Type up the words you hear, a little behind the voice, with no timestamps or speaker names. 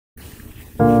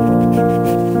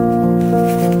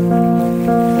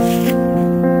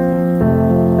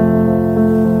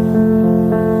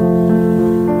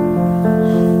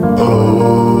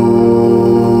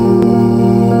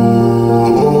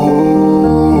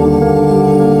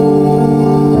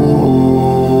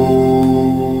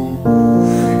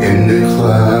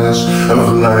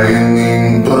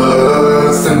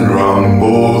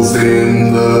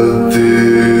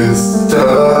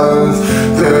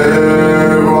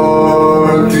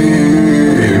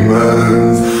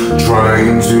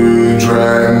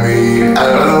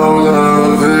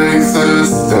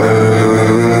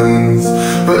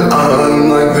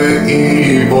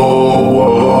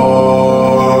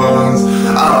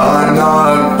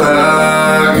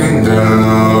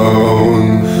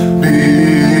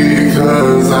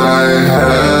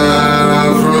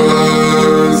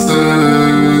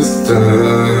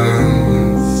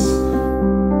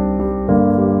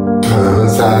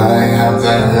I have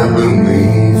the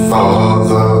Heavenly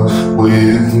Father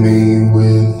with me,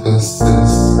 with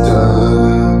assistance.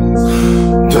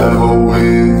 Devil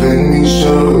within me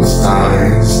shows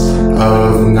signs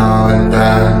of not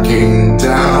backing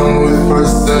down with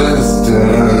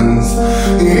persistence.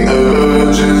 He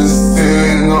urges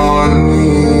sin on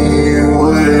me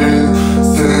with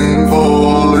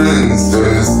sinful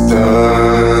insistence,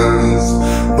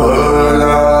 but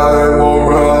I will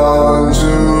run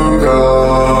to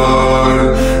God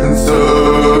and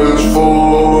search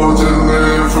for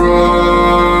deliverance.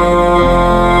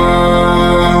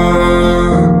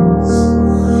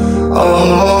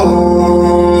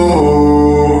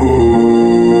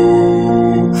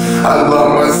 I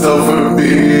love myself for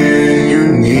being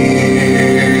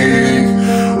unique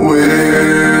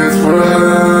with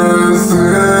resilience,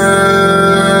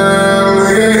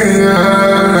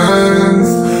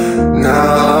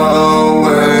 now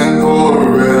and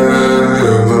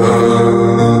forever.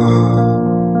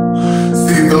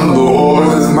 See, the Lord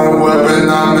is my weapon,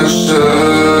 I'm a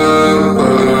shepherd.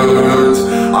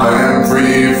 I am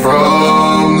free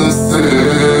from the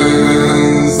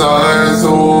sins I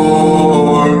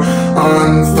soar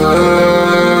unfettered.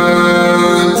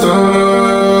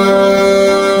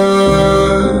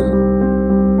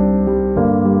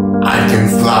 I can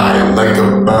fly like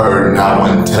a bird, now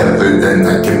untethered, and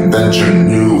I can venture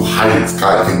new heights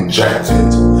God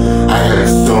injected. I had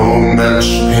so much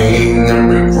pain and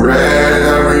regret,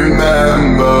 I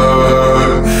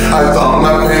remembered. I thought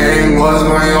my pain was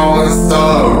my only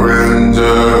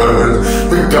surrendered,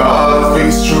 but God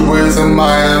speaks true words in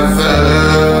my adventures.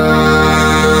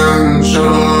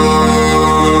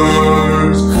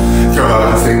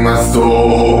 God, take my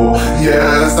soul,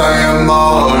 yes, I am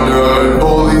honored.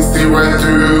 Boldly see right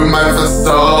through my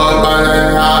facade, but I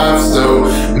have so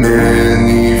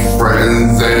many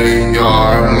friends, they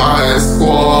are my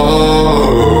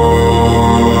squad.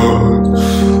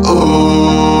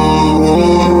 Oh,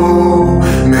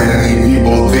 many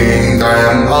people think I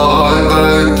am odd,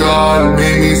 but God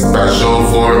made me special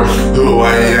for who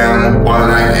I am, what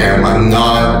I am. I'm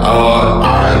not odd,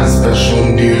 I'm special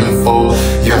and beautiful.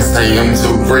 Yes, I am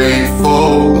so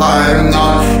grateful. I am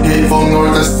not hateful nor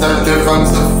deceptive, I'm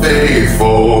so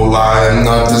faithful. I am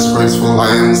not disgraceful,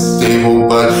 I am stable,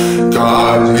 but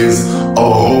God is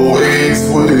always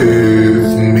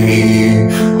with me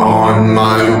on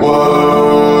my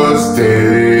worst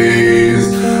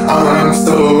days. I'm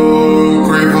so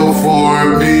grateful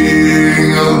for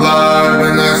being alive,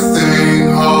 and I sing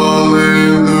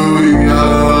hallelujah.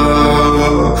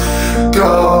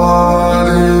 God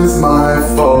is my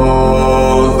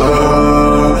Father,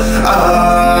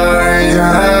 I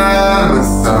am a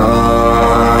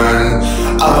son.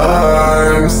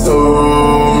 I'm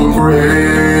so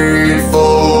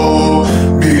grateful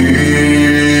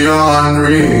beyond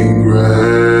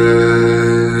regret.